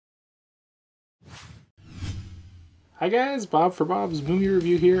Hi guys, Bob for Bob's Movie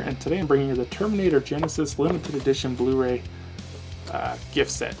Review here, and today I'm bringing you the Terminator Genisys Limited Edition Blu-ray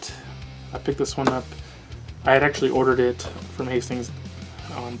gift set. I picked this one up. I had actually ordered it from Hastings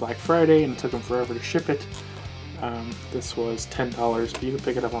on Black Friday, and it took them forever to ship it. This was $10, but you can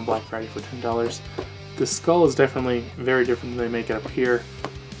pick it up on Black Friday for $10. The skull is definitely very different than they make it up here,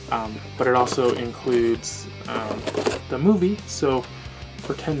 but it also includes the movie, so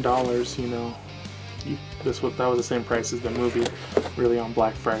for $10, you know, that was the same price as the movie, really, on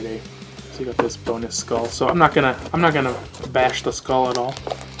Black Friday. So you got this bonus skull. So I'm not gonna bash the skull at all,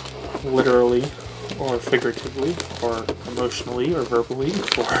 literally, or figuratively, or emotionally, or verbally,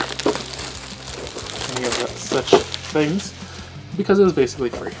 or any of such things, because it was basically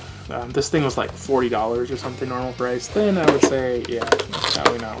free. This thing was like $40 or something normal price. Then I would say, yeah,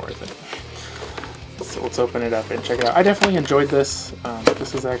 probably not worth it. So let's open it up and check it out. I definitely enjoyed this.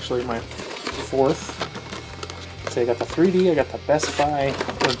 This is actually my fourth. So I got the 3D, I got the Best Buy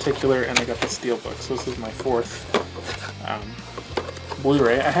Lenticular, and I got the Steelbook. So this is my fourth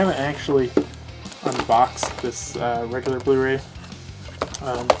Blu-ray. I haven't actually unboxed this regular Blu-ray.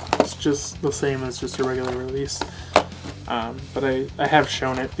 It's just the same as just a regular release. But I have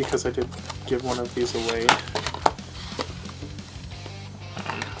shown it because I did give one of these away.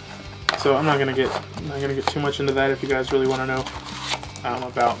 So I'm not gonna get too much into that. If you guys really want to know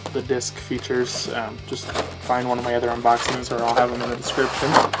about the disc features, just find one of my other unboxings, or I'll have them in the description.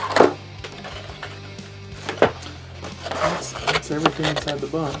 That's everything inside the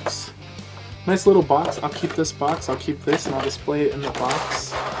box. Nice little box. I'll keep this box, I'll keep this, and I'll display it in the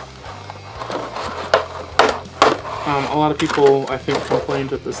box. A lot of people, I think,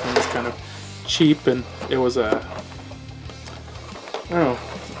 complained that this thing is kind of cheap, and it was a, I don't know,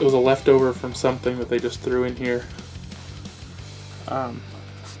 it was a leftover from something that they just threw in here.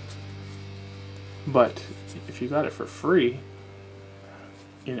 But if you got it for free,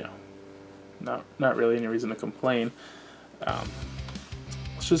 you know, not really any reason to complain.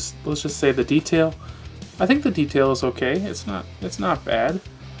 Let's just say the detail. I think the detail is okay. It's not bad.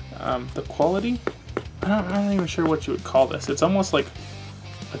 The quality, I'm not even sure what you would call this. It's almost like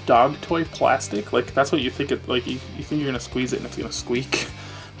a dog toy plastic. Like, that's what you think it. Like, you think you're gonna squeeze it and it's gonna squeak,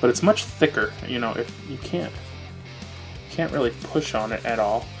 but it's much thicker. You know, if you can't really push on it at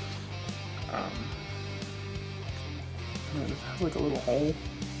all. It has like a little hole.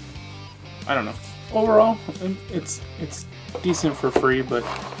 I don't know. Overall, it's decent for free, but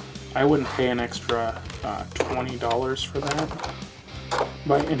I wouldn't pay an extra $20 for that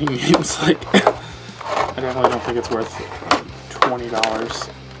by any means. Like, I definitely don't think it's worth $20.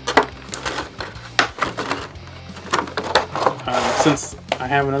 Since I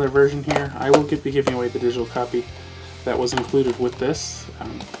have another version here, I will be giving away the digital copy that was included with this.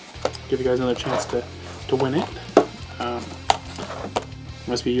 Give you guys another chance to win it.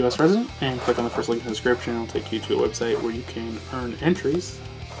 Must be a U.S. resident, and click on the first link in the description. It'll take you to a website where you can earn entries.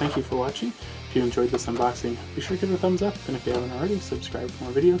 Thank you for watching. If you enjoyed this unboxing, be sure to give it a thumbs up, and if you haven't already, subscribe for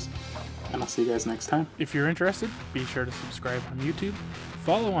more videos, and I'll see you guys next time. If you're interested, be sure to subscribe on YouTube,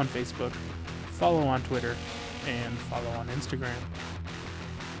 follow on Facebook, follow on Twitter, and follow on Instagram.